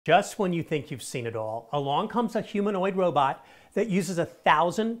Just when you think you've seen it all, along comes a humanoid robot that uses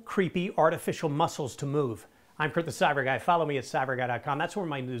 1,000 creepy artificial muscles to move. I'm Kurt the Cyber Guy. Follow me at cyberguy.com. That's where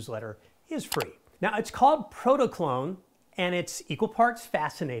my newsletter is free. Now, it's called Protoclone, and it's equal parts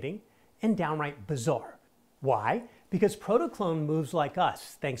fascinating and downright bizarre. Why? Because Protoclone moves like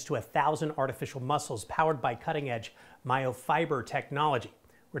us, thanks to 1,000 artificial muscles powered by cutting-edge myofiber technology.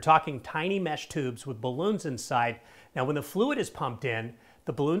 We're talking tiny mesh tubes with balloons inside. Now, when the fluid is pumped in,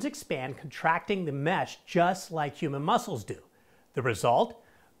 the balloons expand, contracting the mesh just like human muscles do. The result?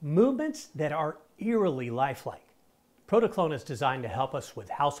 Movements that are eerily lifelike. Protoclone is designed to help us with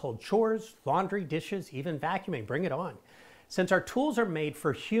household chores, laundry, dishes, even vacuuming. Bring it on. Since our tools are made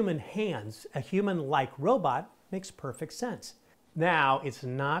for human hands, a human-like robot makes perfect sense. Now, it's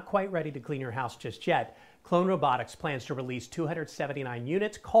not quite ready to clean your house just yet. Clone Robotics plans to release 279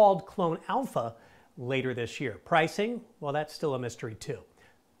 units called Clone Alpha later this year. Pricing? Well, that's still a mystery too.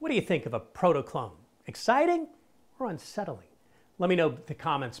 What do you think of a Protoclone? Exciting or unsettling? Let me know in the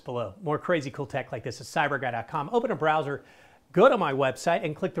comments below. More crazy cool tech like this at cyberguy.com. Open a browser, go to my website,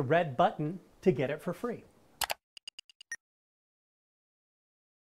 and click the red button to get it for free.